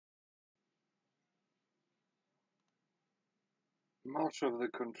Much of the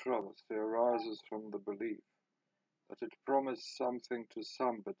controversy arises from the belief that it promised something to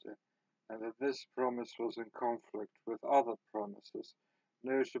somebody and that this promise was in conflict with other promises,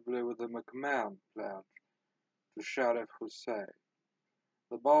 notably with the McMahon Pledge to Sharif Hussein.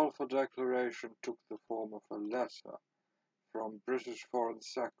 The Balfour Declaration took the form of a letter from British Foreign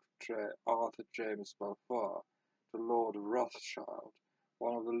Secretary Arthur James Balfour to Lord Rothschild,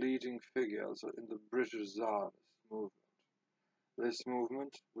 one of the leading figures in the British Zionist movement. This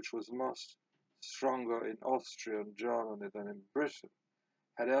movement, which was much stronger in Austria and Germany than in Britain,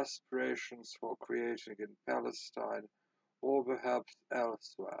 had aspirations for creating in Palestine, or perhaps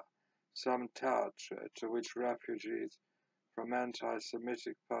elsewhere, some territory to which refugees from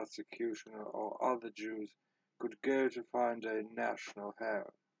anti-Semitic persecution or other Jews could go to find a national home.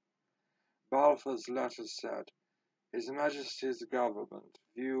 Balfour's letter said, His Majesty's government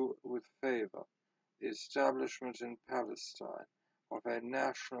view with favour the establishment in Palestine of a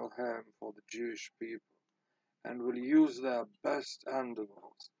national home for the Jewish people, and will use their best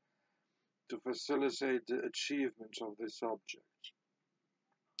endeavours to facilitate the achievement of this object,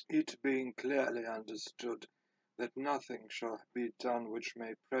 it being clearly understood that nothing shall be done which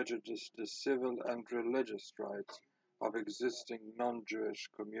may prejudice the civil and religious rights of existing non-Jewish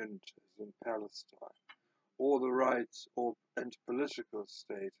communities in Palestine, or the rights and political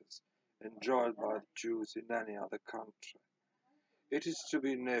status enjoyed by the Jews in any other country. It is to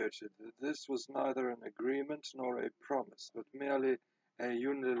be noted that this was neither an agreement nor a promise, but merely a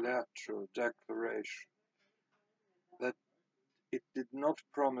unilateral declaration, that it did not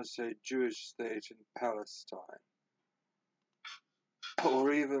promise a Jewish state in Palestine,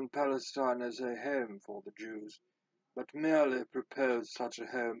 or even Palestine as a home for the Jews, but merely proposed such a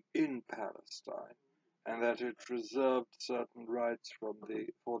home in Palestine, and that it reserved certain rights for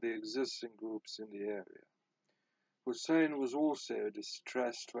the existing groups in the area. Hussein was also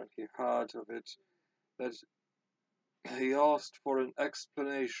distressed when he heard of it, that he asked for an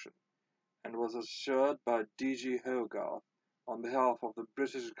explanation and was assured by D.G. Hogarth, on behalf of the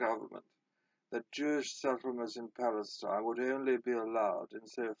British government, that Jewish settlements in Palestine would only be allowed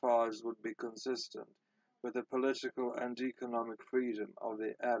insofar as would be consistent with the political and economic freedom of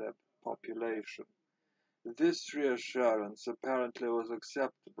the Arab population. This reassurance apparently was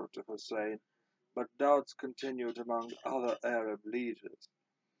acceptable to Hussein, but doubts continued among other Arab leaders.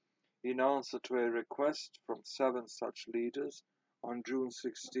 In answer to a request from 7 such leaders on June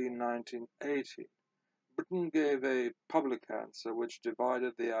 16, 1918, Britain gave a public answer which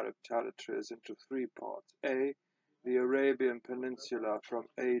divided the Arab territories into 3 parts: A. The Arabian Peninsula from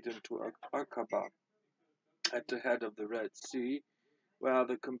Aden to Aqaba at the head of the Red Sea, where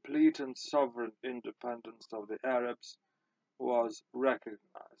the complete and sovereign independence of the Arabs was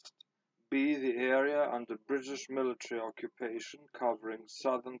recognized; B. The area under British military occupation covering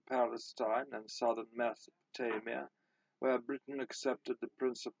southern Palestine and southern Mesopotamia, where Britain accepted the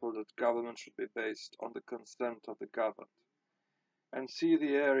principle that government should be based on the consent of the governed; and C.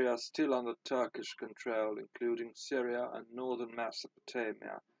 The area still under Turkish control, including Syria and northern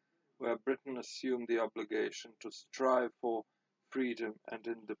Mesopotamia, where Britain assumed the obligation to strive for freedom and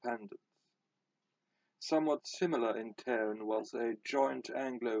independence. Somewhat similar in tone was a joint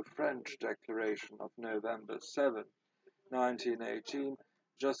Anglo-French declaration of November 7, 1918,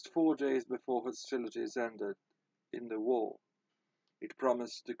 just 4 days before hostilities ended in the war. It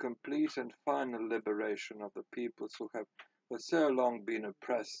promised the complete and final liberation of the peoples who have for so long been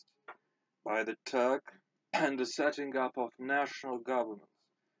oppressed by the Turk, and the setting up of national governments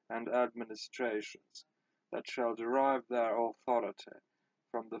and administrations that shall derive their authority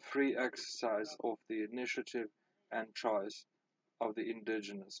from the free exercise of the initiative and choice of the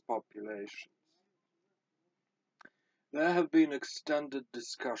indigenous populations. There have been extended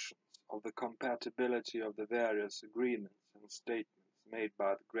discussions of the compatibility of the various agreements and statements made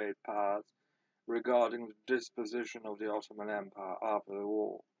by the great powers regarding the disposition of the Ottoman Empire after the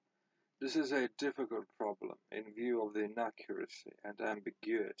war. This is a difficult problem in view of the inaccuracy and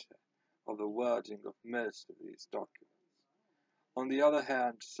ambiguity of the wording of most of these documents. On the other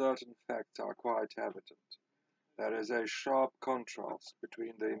hand, certain facts are quite evident. There is a sharp contrast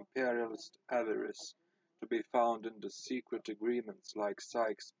between the imperialist avarice to be found in the secret agreements like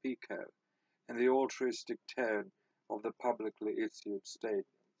Sykes-Picot and the altruistic tone of the publicly issued statements.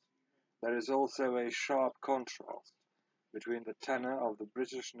 There is also a sharp contrast between the tenor of the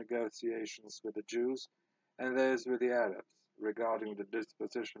British negotiations with the Jews and those with the Arabs regarding the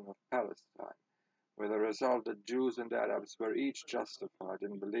disposition of Palestine, with the result that Jews and Arabs were each justified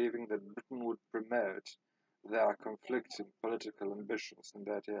in believing that Britain would promote their conflicting political ambitions in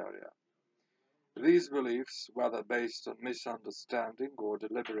that area. These beliefs, whether based on misunderstanding or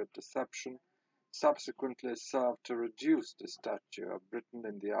deliberate deception, subsequently served to reduce the stature of Britain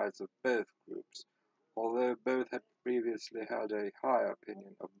in the eyes of both groups, although both had previously held a higher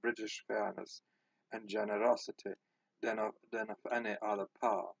opinion of British fairness and generosity than of any other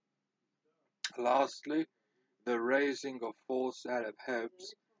power. Lastly, the raising of false Arab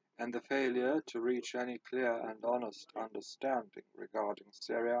hopes and the failure to reach any clear and honest understanding regarding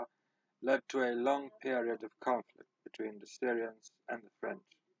Syria led to a long period of conflict between the Syrians and the French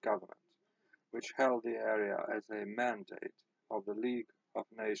government, which held the area as a mandate of the League of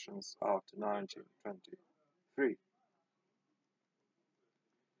Nations after 1923.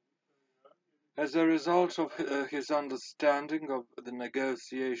 As a result of his understanding of the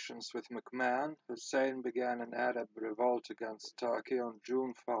negotiations with McMahon, Hussein began an Arab revolt against Turkey on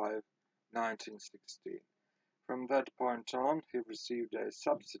June 5, 1916. From that point on, he received a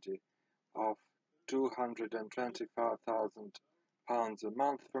subsidy of £225,000 a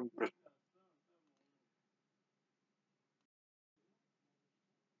month from Britain.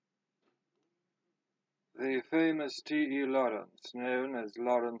 The famous T. E. Lawrence, known as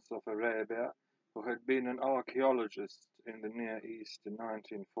Lawrence of Arabia, who had been an archaeologist in the Near East in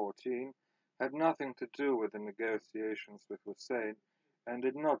 1914, had nothing to do with the negotiations with Hussein and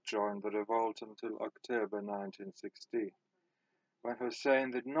did not join the revolt until October 1916. When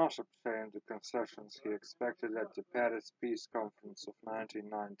Hussein did not obtain the concessions he expected at the Paris Peace Conference of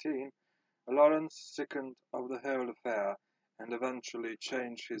 1919, Lawrence sickened of the whole affair and eventually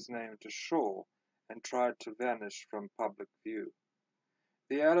changed his name to Shaw and tried to vanish from public view.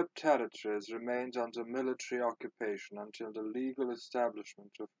 The Arab territories remained under military occupation until the legal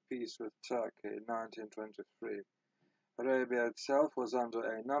establishment of peace with Turkey in 1923. Arabia itself was under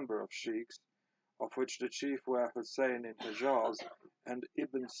a number of sheikhs, of which the chief were Hussein in Hejaz and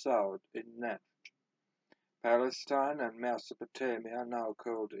Ibn Saud in Najd. Palestine and Mesopotamia, now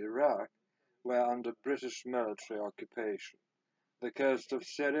called Iraq, were under British military occupation. The coast of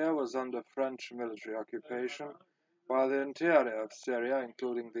Syria was under French military occupation, while the interior of Syria,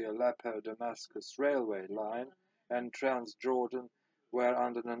 including the Aleppo-Damascus railway line and Transjordan, were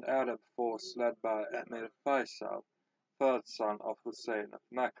under an Arab force led by Emir Faisal, third son of Hussein of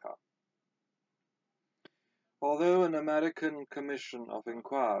Mecca. Although an American commission of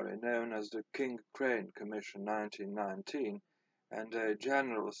inquiry known as the King Crane Commission 1919 and a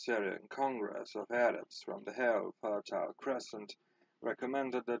General Syrian Congress of Arabs from the whole Fertile Crescent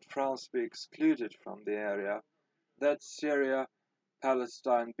recommended that France be excluded from the area, that Syria,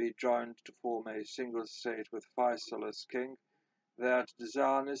 Palestine be joined to form a single state with Faisal as king, that the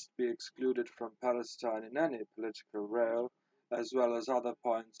Zionists be excluded from Palestine in any political role, as well as other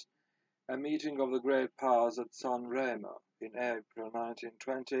points, a meeting of the great powers at San Remo in April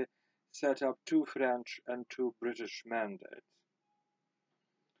 1920 set up 2 French and 2 British mandates.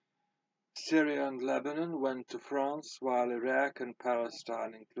 Syria and Lebanon went to France, while Iraq and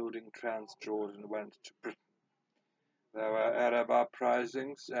Palestine, including Transjordan, went to Britain. There were Arab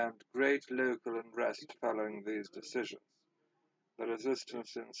uprisings and great local unrest following these decisions. The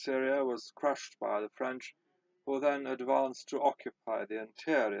resistance in Syria was crushed by the French, who then advanced to occupy the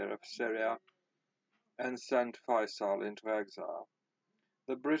interior of Syria and sent Faisal into exile.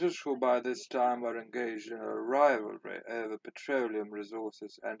 The British, who by this time were engaged in a rivalry over petroleum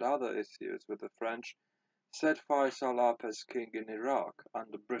resources and other issues with the French, set Faisal up as king in Iraq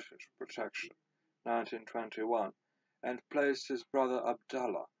under British protection, 1921, and placed his brother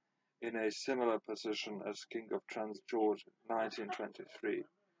Abdallah in a similar position as king of Transjordan, 1923.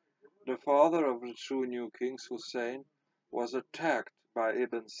 The father of the 2 new kings, Hussein, was attacked by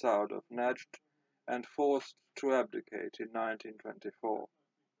Ibn Saud of Najd and forced to abdicate in 1924.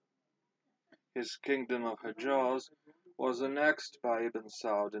 His kingdom of Hejaz was annexed by Ibn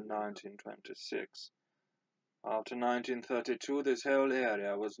Saud in 1926. After 1932, this whole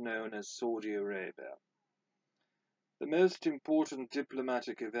area was known as Saudi Arabia. The most important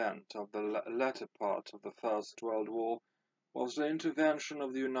diplomatic event of the latter part of the First World War was the intervention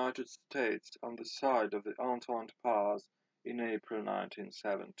of the United States on the side of the Entente Powers in April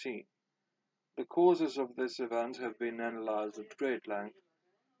 1917. The causes of this event have been analyzed at great length.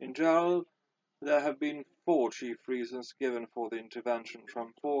 In general, there have been 4 chief reasons given for the intervention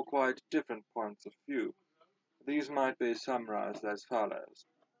from 4 quite different points of view. These might be summarized as follows.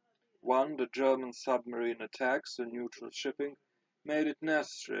 1. The German submarine attacks on neutral shipping made it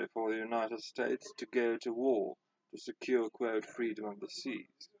necessary for the United States to go to war to secure, quote, freedom of the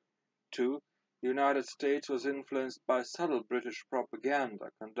seas. 2. The United States was influenced by subtle British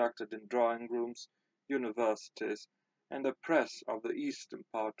propaganda conducted in drawing rooms, universities, and the press of the eastern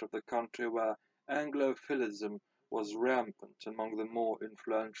part of the country where Anglophilism was rampant among the more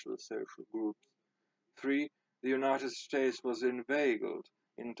influential social groups. 3. The United States was inveigled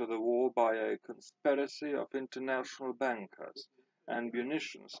into the war by a conspiracy of international bankers and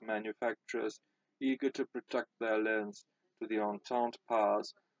munitions manufacturers eager to protect their loans to the Entente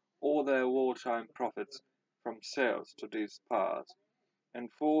powers or their wartime profits from sales to these powers.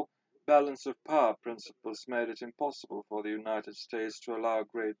 And 4. Balance of power principles made it impossible for the United States to allow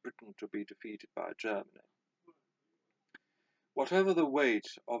Great Britain to be defeated by Germany. Whatever the weight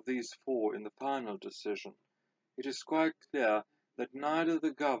of these four in the final decision, it is quite clear that neither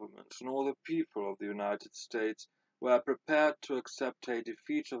the government nor the people of the United States were prepared to accept a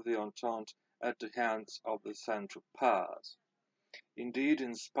defeat of the Entente at the hands of the Central Powers. Indeed,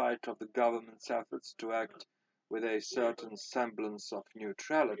 in spite of the government's efforts to act with a certain semblance of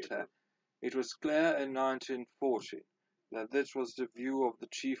neutrality, it was clear in 1940 that this was the view of the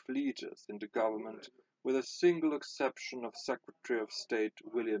chief leaders in the government, with a single exception of Secretary of State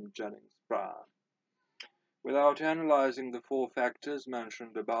William Jennings Bryan. Without analyzing the four factors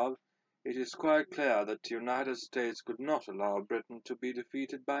mentioned above, it is quite clear that the United States could not allow Britain to be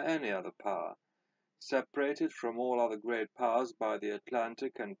defeated by any other power. Separated from all other great powers by the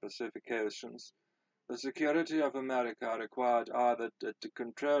Atlantic and Pacific Oceans, the security of America required either that the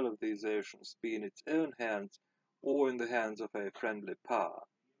control of these oceans be in its own hands or in the hands of a friendly power.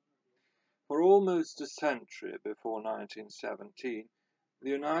 For almost a century before 1917, the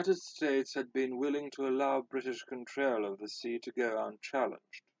United States had been willing to allow British control of the sea to go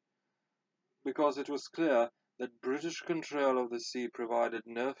unchallenged, because it was clear that British control of the sea provided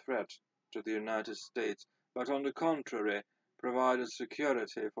no threat to the United States, but on the contrary, provided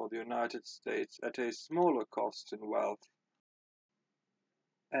security for the United States at a smaller cost in wealth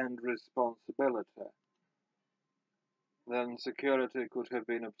and responsibility than security could have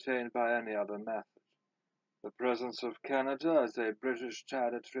been obtained by any other method. The presence of Canada as a British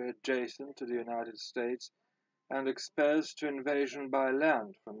territory adjacent to the United States and exposed to invasion by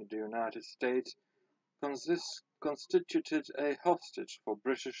land from the United States constituted a hostage for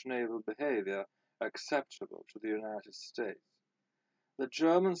British naval behavior acceptable to the United States. The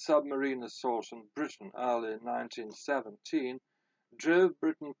German submarine assault on Britain early in 1917 drove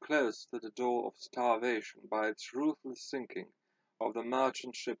Britain close to the door of starvation by its ruthless sinking of the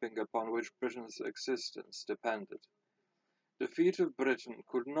merchant shipping upon which Britain's existence depended. Defeat of Britain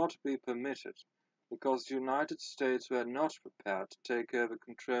could not be permitted because the United States were not prepared to take over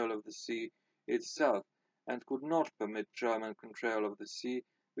control of the sea itself and could not permit German control of the sea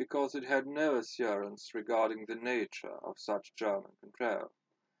because it had no assurance regarding the nature of such German control.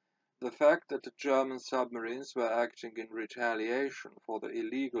 The fact that the German submarines were acting in retaliation for the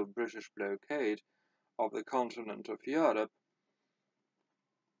illegal British blockade of the continent of Europe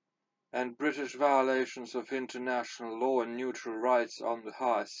and British violations of international law and neutral rights on the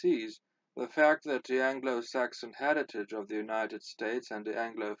high seas, the fact that the Anglo-Saxon heritage of the United States and the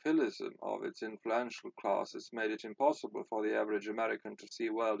Anglophilism of its influential classes made it impossible for the average American to see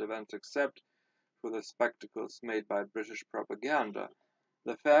world events except through the spectacles made by British propaganda,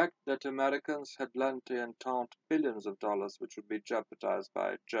 the fact that Americans had lent the Entente billions of dollars which would be jeopardized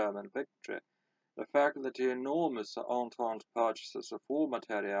by a German victory, the fact that the enormous Entente purchases of war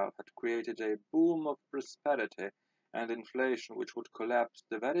material had created a boom of prosperity and inflation which would collapse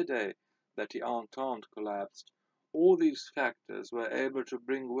the very day that the Entente collapsed, all these factors were able to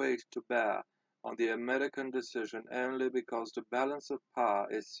bring weight to bear on the American decision only because the balance of power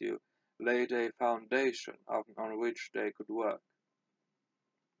issue laid a foundation on which they could work.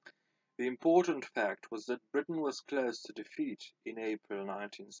 The important fact was that Britain was close to defeat in April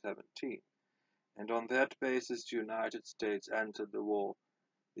 1917. And on that basis the United States entered the war.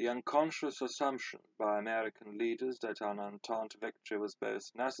 The unconscious assumption by American leaders that an Entente victory was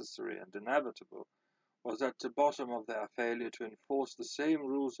both necessary and inevitable was at the bottom of their failure to enforce the same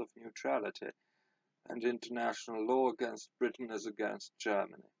rules of neutrality and international law against Britain as against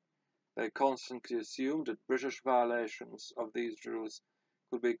Germany. They constantly assumed that British violations of these rules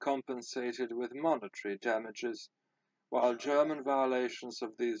could be compensated with monetary damages, while German violations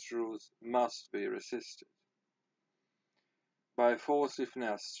of these rules must be resisted by force if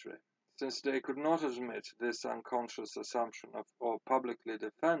necessary. Since they could not admit this unconscious assumption or publicly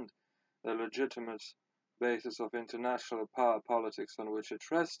defend the legitimate basis of international power politics on which it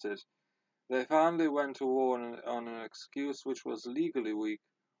rested, they finally went to war on an excuse which was legally weak,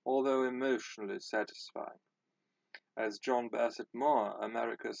 although emotionally satisfying. As John Bassett Moore,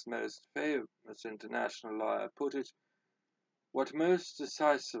 America's most famous international lawyer, put it, what most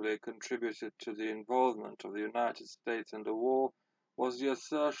decisively contributed to the involvement of the United States in the war was the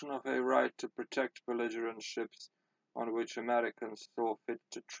assertion of a right to protect belligerent ships on which Americans saw fit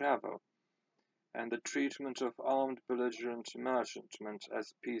to travel, and the treatment of armed belligerent merchantmen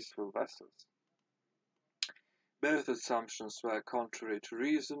as peaceful vessels. Both assumptions were contrary to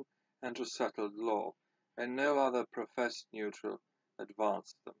reason and to settled law, and no other professed neutral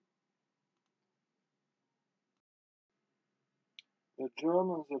advanced them. The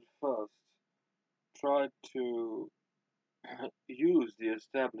Germans at first tried to use the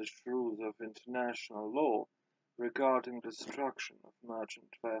established rules of international law regarding destruction of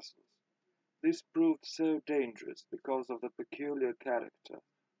merchant vessels. This proved so dangerous because of the peculiar character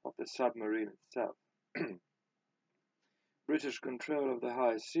of the submarine itself. British control of the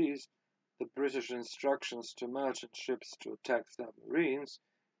high seas, the British instructions to merchant ships to attack submarines,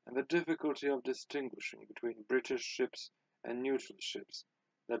 and the difficulty of distinguishing between British ships and neutral ships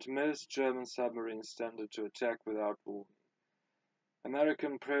that most German submarines tended to attack without warning.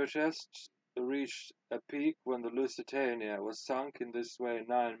 American protests reached a peak when the Lusitania was sunk in this way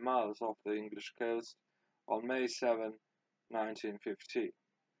 9 miles off the English coast on May 7, 1915.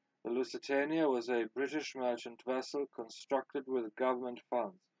 The Lusitania was a British merchant vessel constructed with government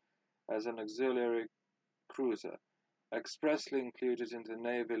funds as an auxiliary cruiser, expressly included in the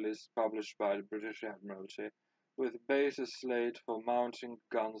Navy list published by the British Admiralty, with bases laid for mounting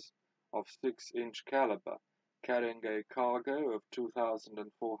guns of 6-inch caliber, carrying a cargo of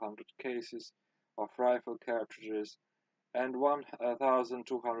 2,400 cases of rifle cartridges and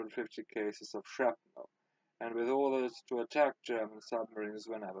 1,250 cases of shrapnel, and with orders to attack German submarines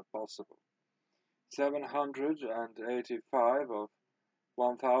whenever possible. 785 of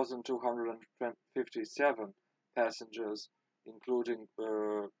 1,257 passengers, including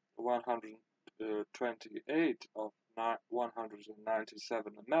 128 of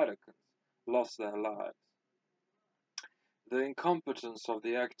 197 Americans, lost their lives. The incompetence of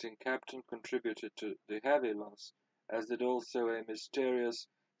the acting captain contributed to the heavy loss, as did also a mysterious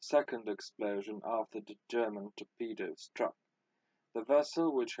second explosion after the German torpedo struck. The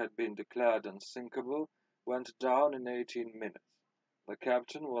vessel, which had been declared unsinkable, went down in 18 minutes. The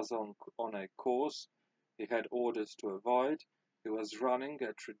captain was on a course he had orders to avoid, he was running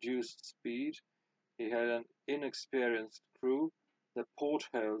at reduced speed, he had an inexperienced crew, the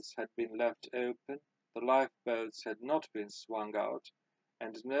portholes had been left open, the lifeboats had not been swung out,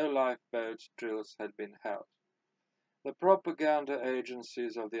 and no lifeboat drills had been held. The propaganda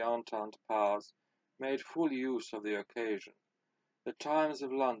agencies of the Entente Powers made full use of the occasion. The Times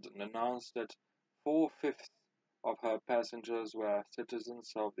of London announced that 4/5 of her passengers were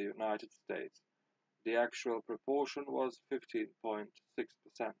citizens of the United States. The actual proportion was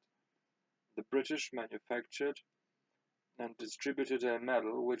 15.6%. The British manufactured and distributed a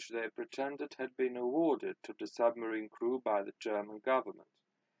medal which they pretended had been awarded to the submarine crew by the German government.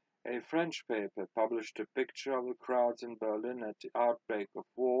 A French paper published a picture of the crowds in Berlin at the outbreak of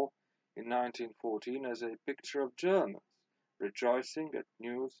war in 1914 as a picture of Germans rejoicing at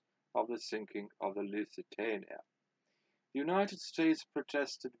news of the sinking of the Lusitania. The United States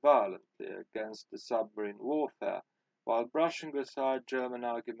protested violently against the submarine warfare while brushing aside German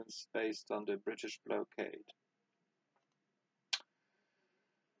arguments based on the British blockade.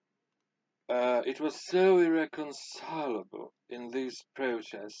 It was so irreconcilable in these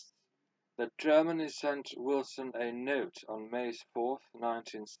protests that Germany sent Wilson a note on May 4,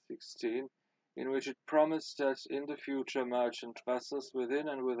 1916, in which it promised that in the future merchant vessels within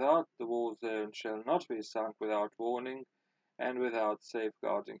and without the war zone shall not be sunk without warning and without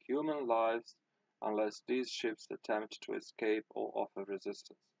safeguarding human lives unless these ships attempt to escape or offer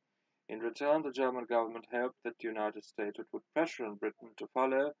resistance. In return, the German government hoped that the United States would put pressure on Britain to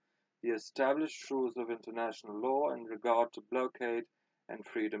follow the established rules of international law in regard to blockade and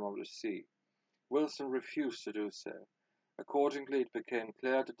freedom of the sea. Wilson refused to do so. Accordingly, it became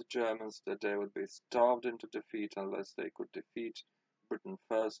clear to the Germans that they would be starved into defeat unless they could defeat Britain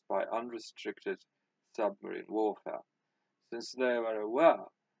first by unrestricted submarine warfare. Since they were aware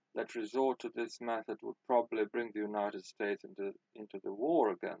that resort to this method would probably bring the United States into the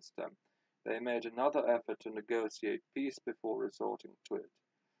war against them, they made another effort to negotiate peace before resorting to it.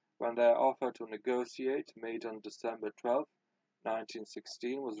 When their offer to negotiate, made on December 12,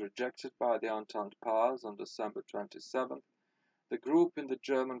 1916, was rejected by the Entente Powers on December 27th, the group in the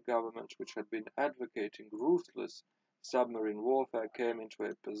German government which had been advocating ruthless submarine warfare came into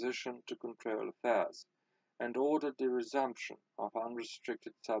a position to control affairs, and ordered the resumption of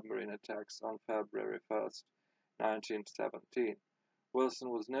unrestricted submarine attacks on February 1st, 1917. Wilson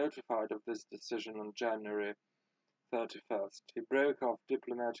was notified of this decision on January 31st. He broke off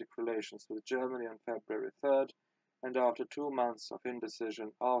diplomatic relations with Germany on February 3rd and after 2 months of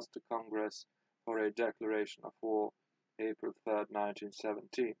indecision asked the Congress for a declaration of war April 3,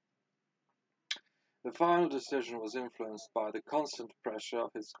 1917. The final decision was influenced by the constant pressure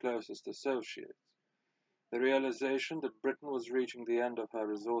of his closest associates. The realization that Britain was reaching the end of her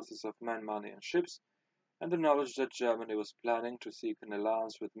resources of men, money, and ships, and the knowledge that Germany was planning to seek an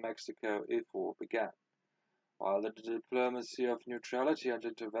alliance with Mexico if war began. While the diplomacy of neutrality and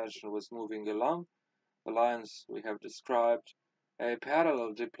intervention was moving along the lines we have described, a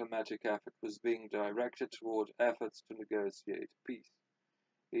parallel diplomatic effort was being directed toward efforts to negotiate peace.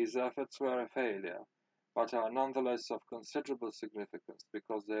 These efforts were a failure, but are nonetheless of considerable significance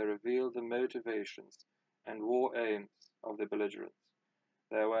because they reveal the motivations and war aims of the belligerents.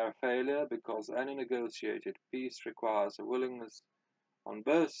 They were a failure because any negotiated peace requires a willingness on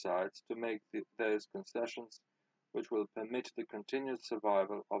both sides to make those concessions which will permit the continued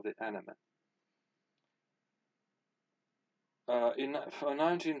survival of the enemy. From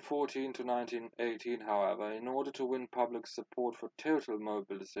 1914 to 1918, however, in order to win public support for total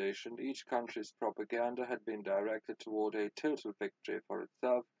mobilization, each country's propaganda had been directed toward a total victory for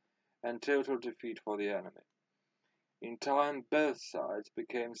itself and total defeat for the enemy. In time, both sides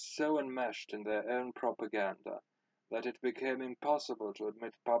became so enmeshed in their own propaganda that it became impossible to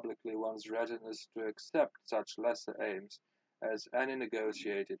admit publicly one's readiness to accept such lesser aims as any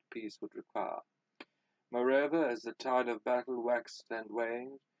negotiated peace would require. Moreover, as the tide of battle waxed and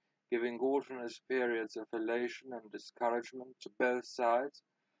waned, giving alternate periods of elation and discouragement to both sides,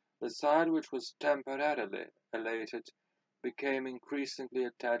 the side which was temporarily elated became increasingly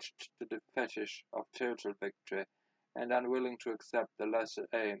attached to the fetish of total victory and unwilling to accept the lesser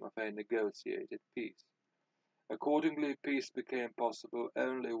aim of a negotiated peace. Accordingly, peace became possible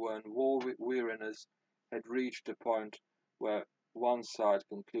only when war weariness had reached a point where one side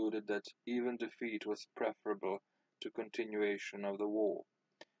concluded that even defeat was preferable to continuation of the war.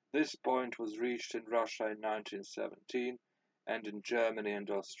 This point was reached in Russia in 1917 and in Germany and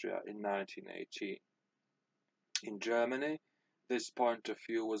Austria in 1918. In Germany, this point of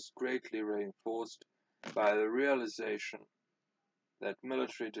view was greatly reinforced by the realization that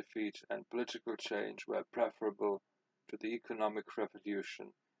military defeat and political change were preferable to the economic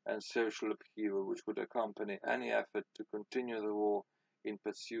revolution and social upheaval which would accompany any effort to continue the war in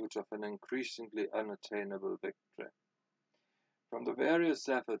pursuit of an increasingly unattainable victory. From the various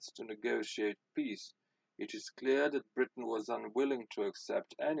efforts to negotiate peace, it is clear that Britain was unwilling to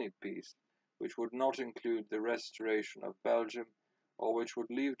accept any peace which would not include the restoration of Belgium or which would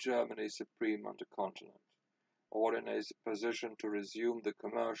leave Germany supreme on the continent, or in a position to resume the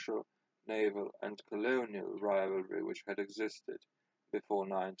commercial, naval, and colonial rivalry which had existed before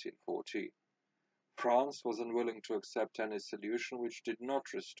 1914. France was unwilling to accept any solution which did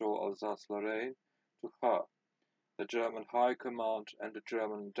not restore Alsace-Lorraine to her. The German High Command and the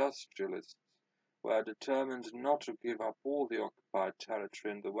German industrialists were determined not to give up all the occupied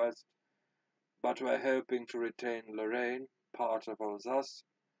territory in the west, but were hoping to retain Lorraine, part of Alsace,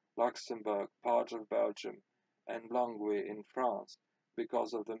 Luxembourg, part of Belgium, and Longueuil in France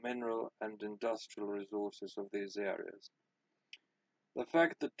because of the mineral and industrial resources of these areas. The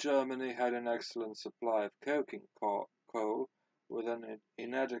fact that Germany had an excellent supply of coking coal with an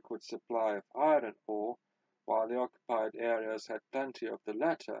inadequate supply of iron ore, while the occupied areas had plenty of the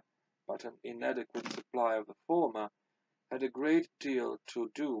latter but an inadequate supply of the former, had a great deal to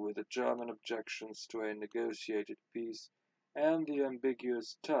do with the German objections to a negotiated peace and the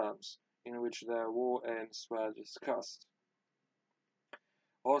ambiguous terms in which their war aims were discussed.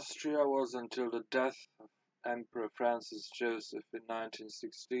 Austria was until the death of Emperor Francis Joseph in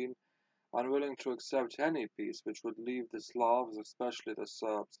 1916 unwilling to accept any peace which would leave the Slavs, especially the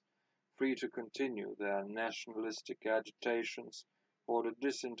Serbs, free to continue their nationalistic agitations for the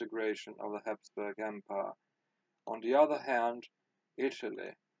disintegration of the Habsburg Empire. On the other hand,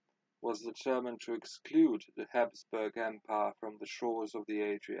 Italy was determined to exclude the Habsburg Empire from the shores of the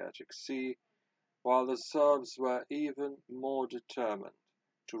Adriatic Sea, while the Serbs were even more determined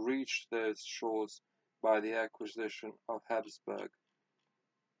to reach those shores by the acquisition of Habsburg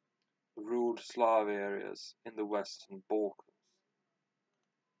ruled Slav areas in the Western Balkans.